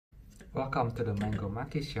Welcome to the Mango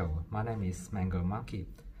Monkey Show. My name is Mango Monkey.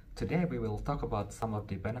 Today we will talk about some of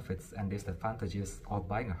the benefits and disadvantages of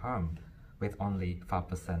buying a home with only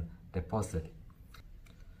 5% deposit.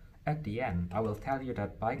 At the end, I will tell you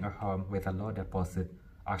that buying a home with a low deposit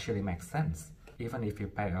actually makes sense, even if you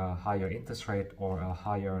pay a higher interest rate or a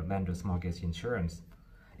higher lender's mortgage insurance.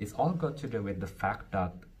 It's all got to do with the fact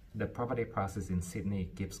that the property prices in Sydney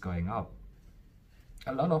keeps going up.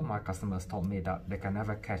 A lot of my customers told me that they can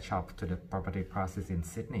never catch up to the property prices in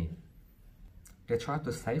Sydney. They try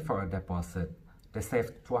to save for a deposit. They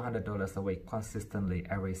save $200 a week consistently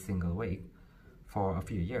every single week for a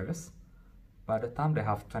few years. By the time they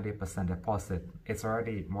have 20% deposit, it's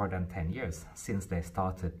already more than 10 years since they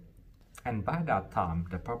started. And by that time,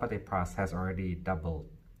 the property price has already doubled.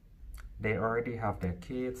 They already have their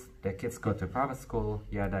kids go to private school,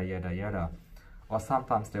 yada yada yada. Or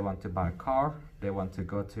sometimes they want to buy a car, they want to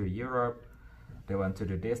go to Europe, they want to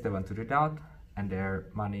do this, they want to do that, and their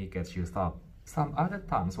money gets used up. Some other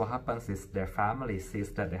times what happens is their family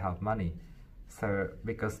sees that they have money. So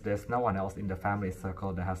because there's no one else in the family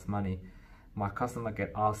circle that has money, my customer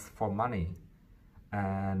get asked for money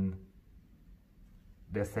and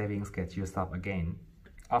their savings get used up again.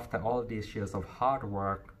 After all these years of hard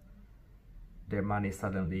work, their money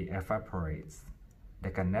suddenly evaporates. They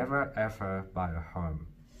can never ever buy a home.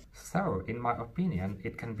 So, in my opinion,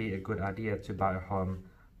 it can be a good idea to buy a home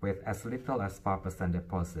with as little as 5%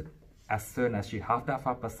 deposit. As soon as you have that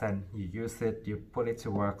 5%, you use it, you put it to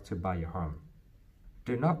work to buy your home.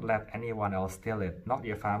 Do not let anyone else steal it. Not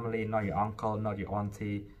your family, not your uncle, not your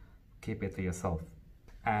auntie. Keep it to yourself.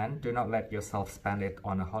 And do not let yourself spend it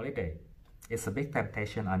on a holiday. It's a big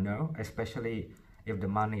temptation, I know, especially if the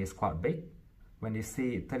money is quite big. When you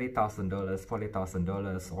see $30,000,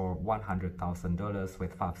 $40,000 or $100,000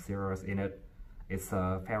 with 5 zeros in it, it's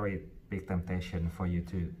a very big temptation for you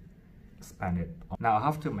to spend it. Now I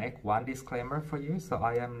have to make one disclaimer for you. So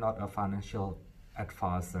I am not a financial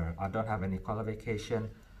advisor. I don't have any qualification.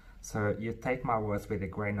 So you take my words with a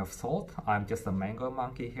grain of salt. I'm just a mango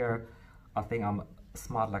monkey here. I think I'm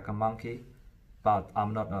smart like a monkey, but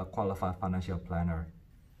I'm not a qualified financial planner.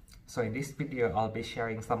 So in this video, I'll be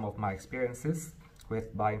sharing some of my experiences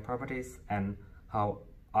with buying properties and how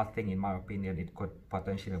I think, in my opinion, it could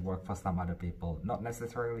potentially work for some other people. Not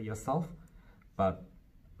necessarily yourself, but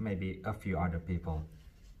maybe a few other people.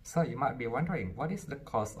 So you might be wondering, what is the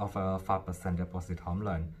cost of a 5% deposit home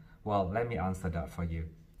loan? Well, let me answer that for you.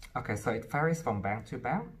 Okay, so it varies from bank to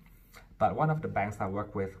bank, but one of the banks I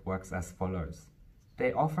work with works as follows.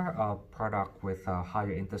 They offer a product with a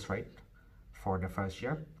higher interest rate for the first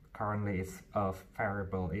year. Currently, it's a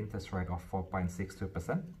variable interest rate of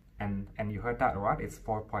 4.62%. And you heard that right, it's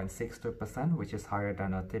 4.62%, which is higher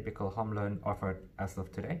than a typical home loan offered as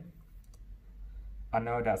of today. I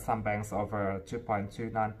know that some banks offer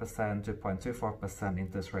 2.29%, 2.24%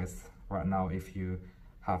 interest rates right now if you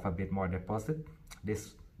have a bit more deposit.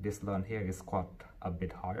 This loan here is quite a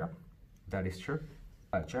bit higher. That is true.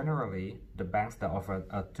 But generally, the banks that offer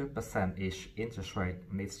a 2%-ish interest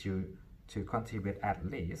rate needs you to contribute at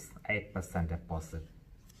least 8% deposit.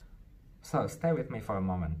 So stay with me for a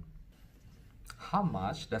moment. How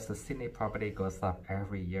much does a Sydney property goes up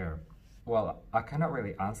every year? Well, I cannot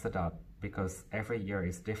really answer that because every year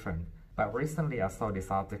is different. But recently I saw this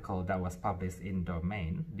article that was published in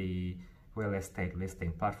Domain, the real estate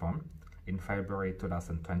listing platform, in February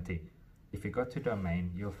 2020. If you go to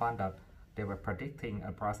Domain, you'll find that they were predicting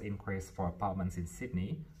a price increase for apartments in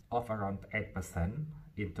Sydney of around 8%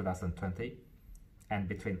 in 2020 and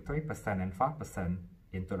between 3% and 5%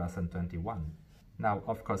 in 2021. Now,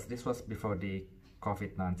 of course, this was before the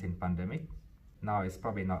COVID-19 pandemic. Now it's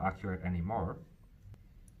probably not accurate anymore.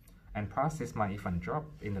 And prices might even drop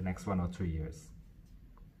in the next 1 or 2 years.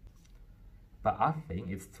 But I think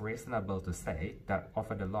it's reasonable to say that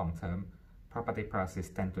over the long term, property prices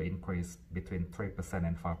tend to increase between 3%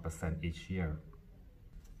 and 5% each year.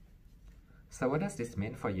 So what does this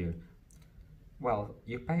mean for you? Well,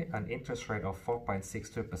 you pay an interest rate of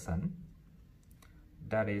 4.62%.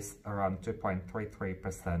 That is around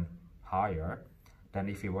 2.33% higher than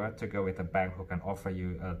if you were to go with a bank who can offer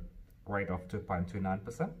you a rate of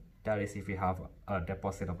 2.29%. That is if you have a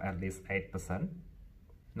deposit of at least 8%.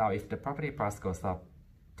 Now, if the property price goes up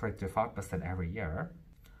 3 to 5% every year,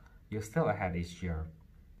 you're still ahead each year,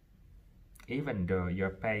 even though you're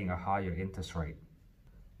paying a higher interest rate.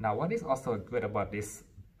 Now, what is also good about this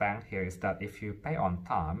bank here is that if you pay on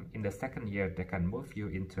time, in the second year, they can move you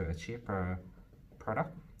into a cheaper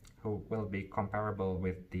product who will be comparable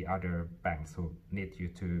with the other banks who need you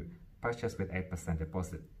to purchase with 8%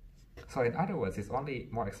 deposit. So in other words, it's only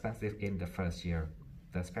more expensive in the first year.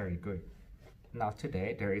 That's very good. Now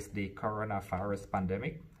today there is the coronavirus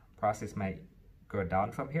pandemic. Prices may go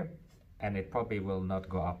down from here, and it probably will not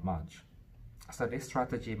go up much. So this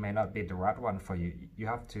strategy may not be the right one for you. You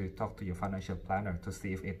have to talk to your financial planner to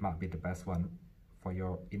see if it might be the best one for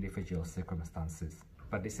your individual circumstances.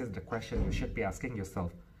 But this is the question you should be asking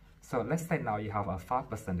yourself. So let's say now you have a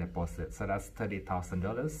 5% deposit, so that's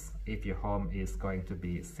 $30,000 if your home is going to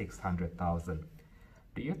be $600,000.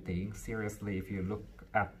 Do you think, seriously, if you look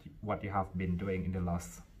at what you have been doing in the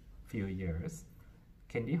last few years,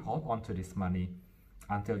 can you hold on to this money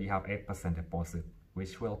until you have 8% deposit,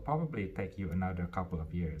 which will probably take you another couple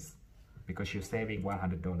of years because you're saving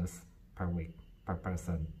 $100 per week per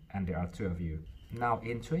person, and there are 2 of you. Now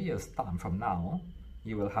in 2 years time from now,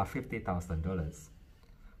 you will have $50,000.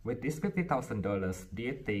 With this $50,000, do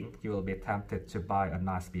you think you will be tempted to buy a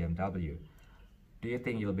nice BMW? Do you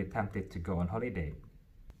think you'll be tempted to go on holiday?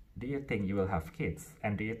 Do you think you will have kids?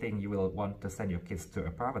 And do you think you will want to send your kids to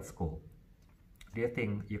a private school? Do you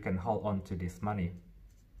think you can hold on to this money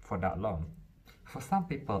for that long? For some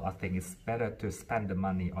people, I think it's better to spend the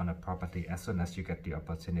money on a property as soon as you get the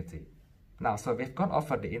opportunity. Now, so we've gone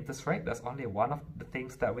over the interest rate. That's only one of the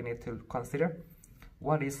things that we need to consider.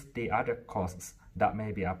 What is the other costs that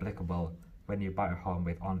may be applicable when you buy a home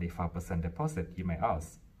with only 5% deposit, you may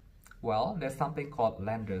ask? Well, there's something called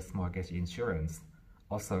lender's mortgage insurance,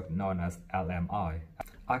 also known as LMI.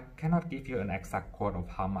 I cannot give you an exact quote of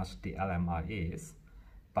how much the LMI is,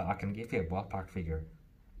 but I can give you a ballpark figure.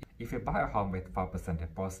 If you buy a home with 5%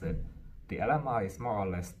 deposit, the LMI is more or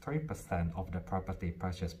less 3% of the property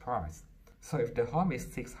purchase price. So if the home is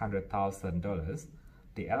 $600,000,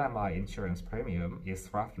 the LMI insurance premium is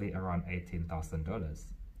roughly around $18,000.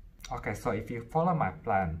 Okay, so if you follow my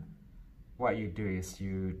plan, what you do is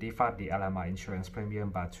you divide the LMI insurance premium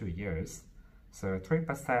by 2 years. So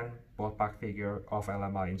 3% ballpark figure of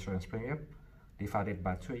LMI insurance premium divided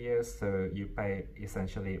by 2 years, so you pay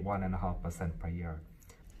essentially 1.5% per year.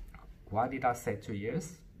 Why did I say 2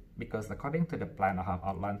 years? Because according to the plan I have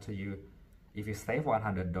outlined to you, if you save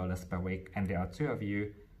 $100 per week and there are 2 of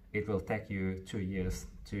you, it will take you 2 years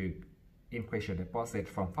to increase your deposit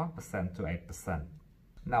from 5% to 8%.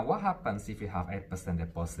 Now, what happens if you have 8%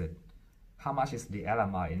 deposit? How much is the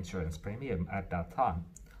LMI insurance premium at that time?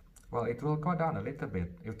 Well, it will go down a little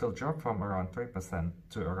bit. It will drop from around 3%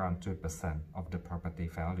 to around 2% of the property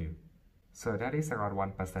value. So that is around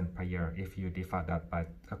 1% per year if you divide that by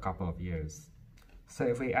a couple of years. So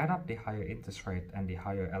if we add up the higher interest rate and the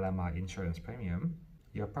higher LMI insurance premium,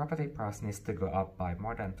 your property price needs to go up by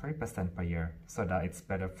more than 3% per year so that it's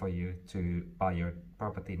better for you to buy your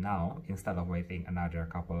property now instead of waiting another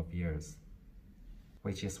couple of years,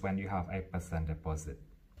 which is when you have 8% deposit.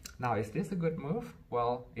 Now, is this a good move?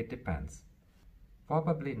 Well, it depends.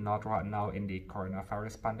 Probably not right now in the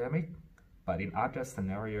coronavirus pandemic, but in other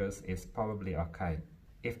scenarios, it's probably okay.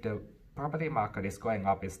 If the property market is going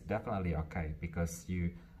up, it's definitely okay because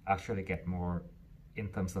you actually get more in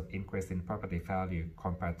terms of increase in property value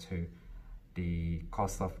compared to the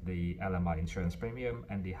cost of the LMI insurance premium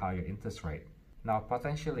and the higher interest rate. Now,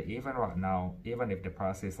 potentially even right now, even if the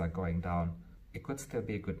prices are going down, it could still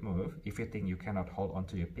be a good move if you think you cannot hold on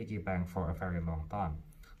to your piggy bank for a very long time.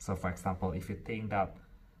 So for example, if you think that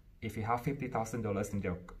if you have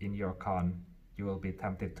 $50,000 in your account, you will be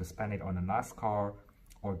tempted to spend it on a nice car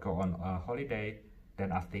or go on a holiday,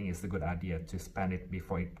 then I think it's a good idea to spend it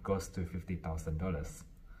before it goes to $50,000.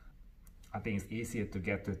 I think it's easier to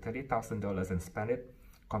get to $30,000 and spend it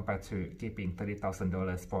compared to keeping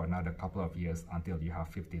 $30,000 for another couple of years until you have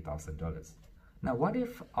 $50,000. Now, what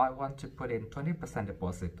if I want to put in 20%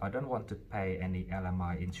 deposit? I don't want to pay any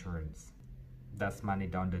LMI insurance. That's money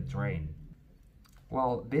down the drain.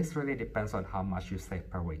 Well, this really depends on how much you save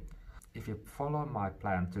per week. If you follow my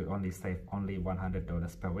plan to only save only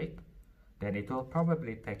 $100 per week, then it will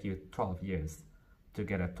probably take you 12 years to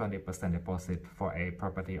get a 20% deposit for a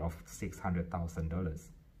property of $600,000.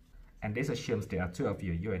 And this assumes there are 2 of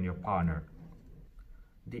you, you and your partner.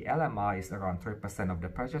 The LMI is around 3% of the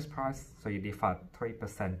purchase price, so you divide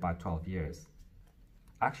 3% by 12 years.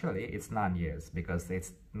 Actually, it's 9 years because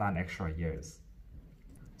it's 9 extra years.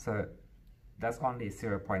 So that's only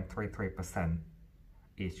 0.33%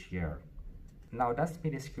 each year. Now that's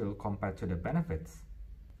minuscule compared to the benefits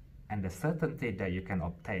and the certainty that you can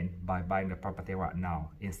obtain by buying the property right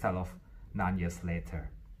now instead of 9 years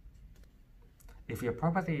later. If your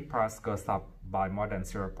property price goes up by more than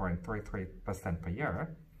 0.33% per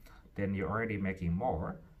year, then you're already making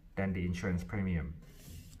more than the insurance premium.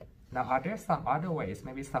 Now, are there some other ways,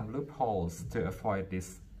 maybe some loopholes to avoid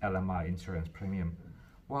this LMI insurance premium?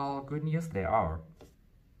 Well, good news there are.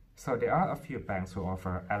 So there are a few banks who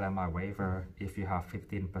offer LMI waiver if you have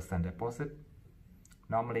 15% deposit.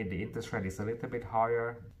 Normally the interest rate is a little bit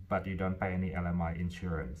higher, but you don't pay any LMI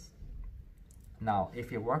insurance. Now,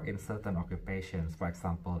 if you work in certain occupations, for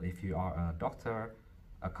example, if you are a doctor,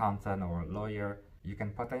 accountant, or a lawyer, you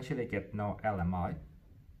can potentially get no LMI,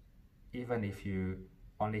 even if you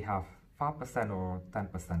only have 5% or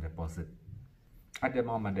 10% deposit. At the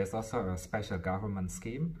moment, there's also a special government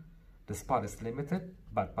scheme. The spot is limited,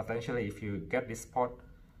 but potentially if you get this spot,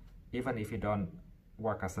 even if you don't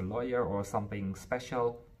work as a lawyer or something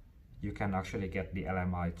special, you can actually get the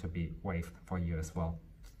LMI to be waived for you as well.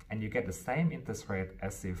 And you get the same interest rate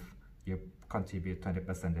as if you contribute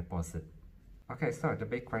 20% deposit. Okay, so the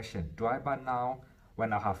big question, do I buy now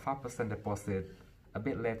when I have 5% deposit, a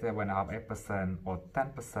bit later when I have 8% or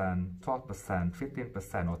 10%, 12%,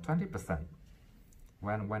 15% or 20%?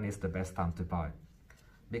 When is the best time to buy?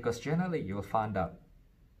 Because generally you'll find that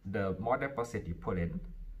the more deposit you put in,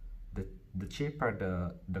 the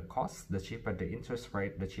cheaper the cost, the cheaper the interest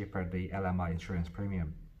rate, the cheaper the LMI insurance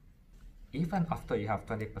premium. Even after you have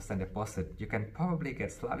 20% deposit, you can probably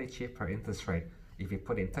get slightly cheaper interest rate if you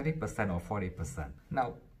put in 30% or 40%.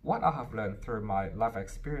 Now, what I have learned through my life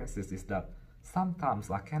experiences is that sometimes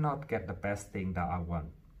I cannot get the best thing that I want.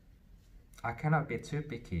 I cannot be too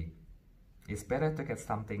picky. It's better to get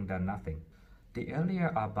something than nothing. The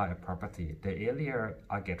earlier I buy a property, the earlier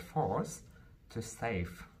I get forced to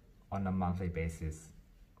save on a monthly basis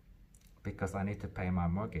because I need to pay my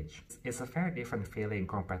mortgage. It's a very different feeling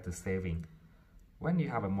compared to saving. When you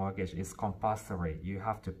have a mortgage, it's compulsory. You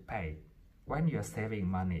have to pay. When you're saving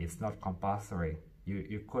money, it's not compulsory.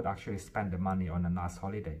 You could actually spend the money on a nice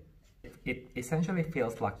holiday. It essentially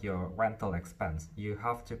feels like your rental expense. You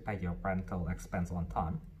have to pay your rental expense on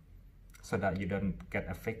time so that you don't get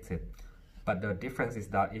affected. But the difference is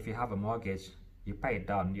that if you have a mortgage, you pay it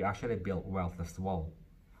down, you actually build wealth as well.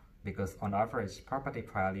 Because on average, property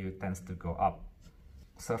value tends to go up.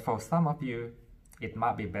 So for some of you, it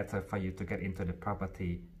might be better for you to get into the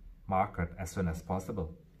property market as soon as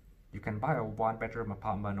possible. You can buy a 1-bedroom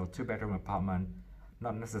apartment or 2-bedroom apartment,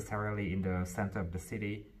 not necessarily in the center of the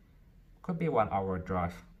city. Could be 1-hour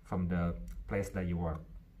drive from the place that you work.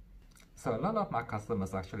 So a lot of my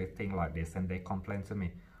customers actually think like this, and they complain to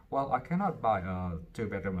me, well, I cannot buy a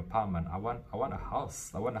 2-bedroom apartment. I want a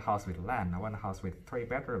house. I want a house with land. I want a house with 3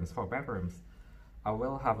 bedrooms, 4 bedrooms. I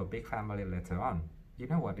will have a big family later on. You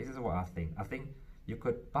know what? This is what I think. I think you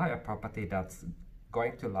could buy a property that's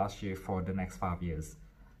going to last you for the next 5 years.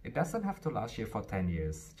 It doesn't have to last you for 10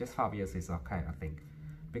 years. Just 5 years is okay, I think.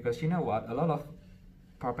 Because you know what? A lot of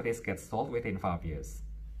properties get sold within 5 years.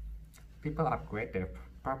 People upgrade their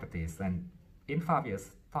properties, and in 5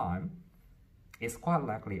 years' time, it's quite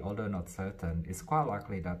likely, although not certain, it's quite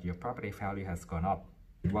likely that your property value has gone up.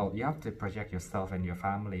 Well, you have to project yourself and your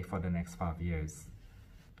family for the next 5 years.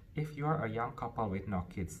 If you are a young couple with no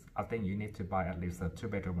kids, I think you need to buy at least a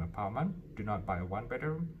 2-bedroom apartment. Do not buy a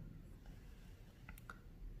 1-bedroom.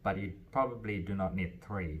 But you probably do not need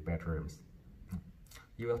 3 bedrooms.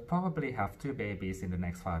 You will probably have 2 babies in the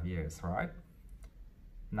next 5 years, right?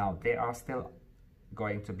 Now, they are still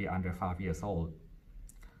going to be under 5 years old.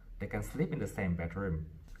 They can sleep in the same bedroom.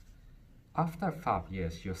 After 5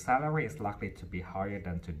 years, your salary is likely to be higher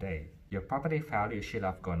than today. Your property value should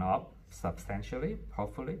have gone up substantially,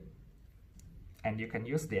 hopefully. And you can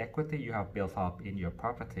use the equity you have built up in your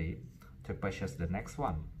property to purchase the next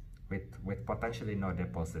one with potentially no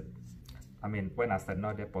deposit. I mean, when I said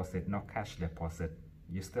no deposit, no cash deposit,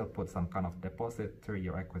 you still put some kind of deposit through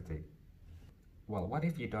your equity. Well, what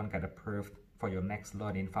if you don't get approved for your next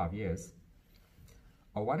loan in 5 years?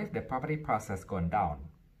 Or what if the property price has gone down,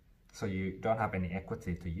 so you don't have any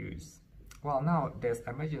equity to use? Well, now there's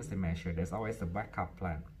emergency measure. There's always a backup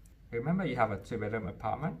plan. Remember, you have a 2-bedroom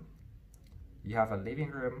apartment. You have a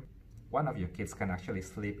living room. One of your kids can actually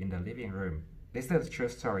sleep in the living room. This is a true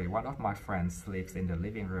story. One of my friends sleeps in the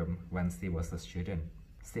living room when she was a student.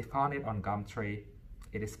 She found it on Gumtree.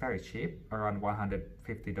 It is very cheap, around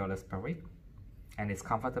 $150 per week. And it's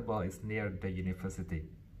comfortable. It's near the university.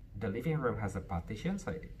 The living room has a partition,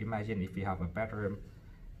 so imagine if you have a bedroom,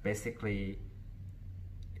 basically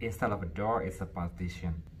instead of a door, it's a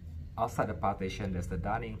partition. Outside the partition, there's the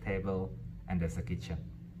dining table and there's a kitchen.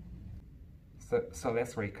 So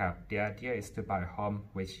let's recap. The idea is to buy a home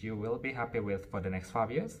which you will be happy with for the next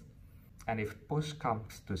 5 years, and if push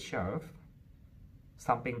comes to shove,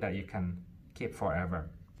 something that you can keep forever.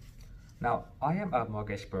 Now, I am a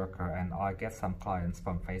mortgage broker and I get some clients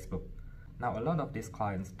from Facebook. Now, a lot of these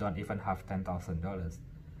clients don't even have $10,000.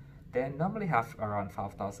 They normally have around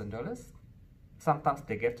 $5,000. Sometimes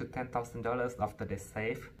they get to $10,000 after they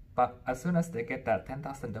save But as soon as they get that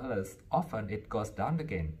 $10,000, often it goes down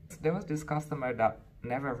again. There was this customer that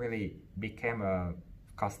never really became a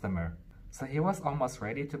customer. So he was almost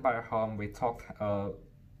ready to buy a home. We talked a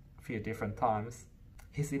few different times.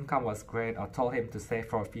 His income was great. I told him to save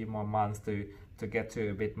for a few more months to get to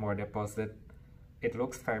a bit more deposit. It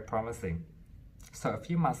looks very promising. So a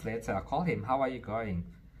few months later, I called him, how are you going?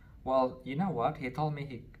 Well, you know what? He told me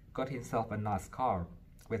he got himself a nice car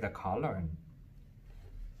with a car loan.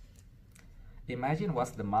 Imagine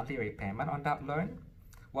what's the monthly repayment on that loan?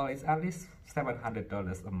 Well, it's at least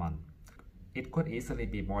 $700 a month. It could easily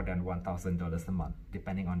be more than $1,000 a month,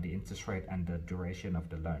 depending on the interest rate and the duration of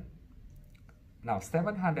the loan. Now,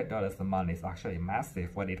 $700 a month is actually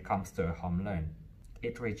massive when it comes to a home loan.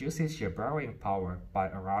 It reduces your borrowing power by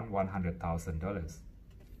around $100,000.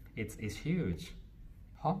 It's huge.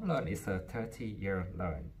 Home loan is a 30-year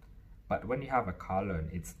loan, but when you have a car loan,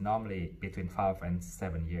 it's normally between 5 and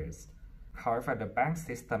 7 years. However, the bank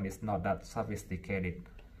system is not that sophisticated,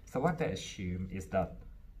 so what they assume is that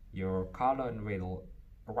your car loan will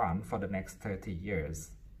run for the next 30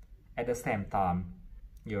 years. At the same time,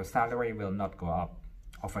 your salary will not go up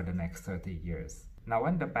over the next 30 years. Now,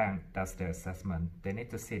 when the bank does their assessment, they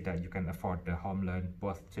need to see that you can afford the home loan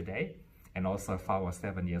both today and also 5 or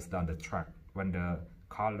 7 years down the track when the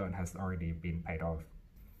car loan has already been paid off.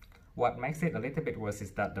 What makes it a little bit worse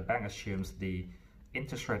is that the bank assumes the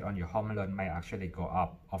interest rate on your home loan may actually go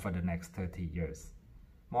up over the next 30 years.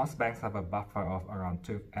 Most banks have a buffer of around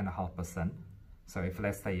 2.5%. So if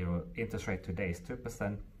let's say your interest rate today is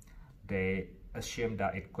 2%, they assume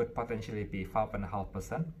that it could potentially be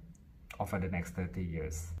 5.5% over the next 30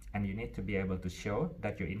 years. And you need to be able to show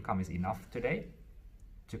that your income is enough today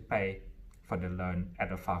to pay for the loan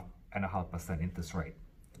at a 5.5% interest rate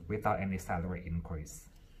without any salary increase.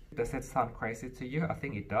 Does it sound crazy to you? I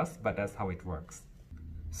think it does, but that's how it works.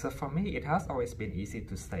 So for me, it has always been easy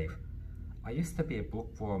to save. I used to be a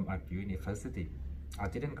bookworm at university. I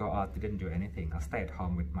didn't go out, didn't do anything. I stayed at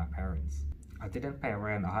home with my parents. I didn't pay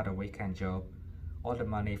rent, I had a weekend job. All the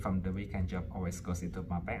money from the weekend job always goes into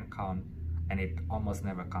my bank account and it almost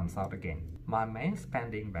never comes out again. My main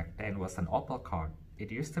spending back then was an Opel card.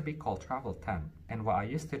 It used to be called Travel 10. And what I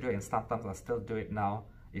used to do, and sometimes I still do it now,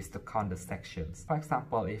 is to count the sections. For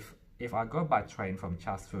example, if I go by train from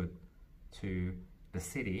Chatswood to the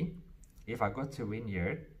city, if I go to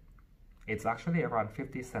Wynyard, it's actually around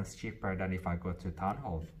 50 cents cheaper than if I go to Town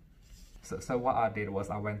Hall. So what I did was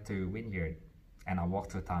I went to Wynyard and I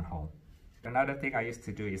walked to Town Hall. Another thing I used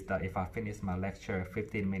to do is that if I finish my lecture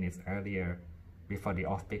 15 minutes earlier before the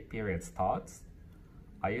off-peak period starts,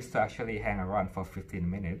 I used to actually hang around for 15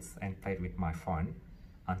 minutes and play with my phone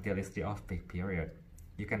until it's the off-peak period.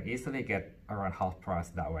 You can easily get around half price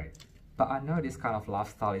that way. But I know this kind of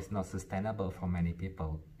lifestyle is not sustainable for many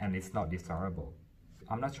people and it's not desirable.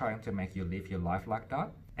 I'm not trying to make you live your life like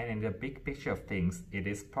that, and in the big picture of things, it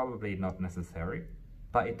is probably not necessary,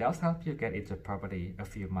 but it does help you get into property a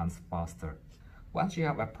few months faster. Once you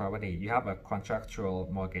have a property, you have a contractual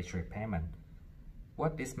mortgage repayment.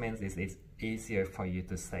 What this means is it's easier for you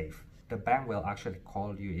to save. The bank will actually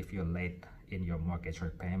call you if you're late in your mortgage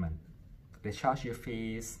repayment. They charge you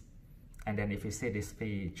fees, and then if you see this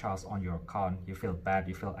fee charged on your account, you feel bad,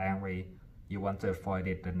 you feel angry, you want to avoid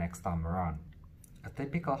it the next time around. A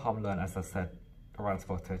typical home loan, as I said, runs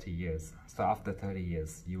for 30 years. So after 30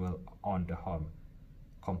 years, you will own the home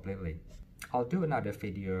completely. I'll do another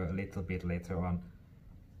video a little bit later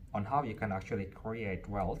on how you can actually create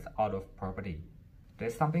wealth out of property.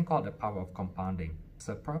 There's something called the power of compounding.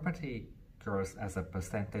 So property grows as a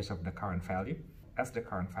percentage of the current value. As the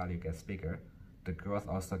current value gets bigger, the growth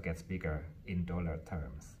also gets bigger in dollar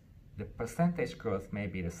terms. The percentage growth may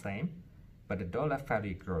be the same, but the dollar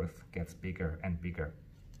value growth gets bigger and bigger.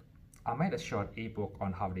 I made a short ebook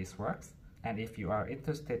on how this works, and if you are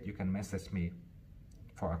interested, you can message me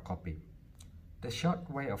for a copy. The short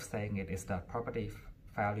way of saying it is that property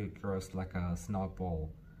value grows like a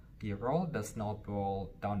snowball. You roll the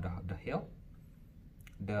snowball down the hill.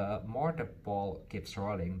 The more the ball keeps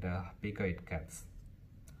rolling, the bigger it gets.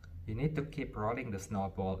 You need to keep rolling the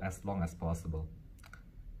snowball as long as possible.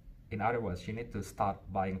 In other words, you need to start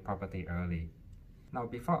buying property early. Now,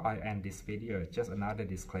 before I end this video, just another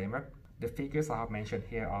disclaimer. The figures I have mentioned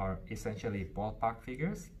here are essentially ballpark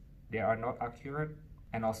figures. They are not accurate,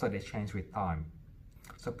 and also they change with time.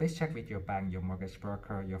 So please check with your bank, your mortgage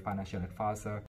broker, your financial advisor,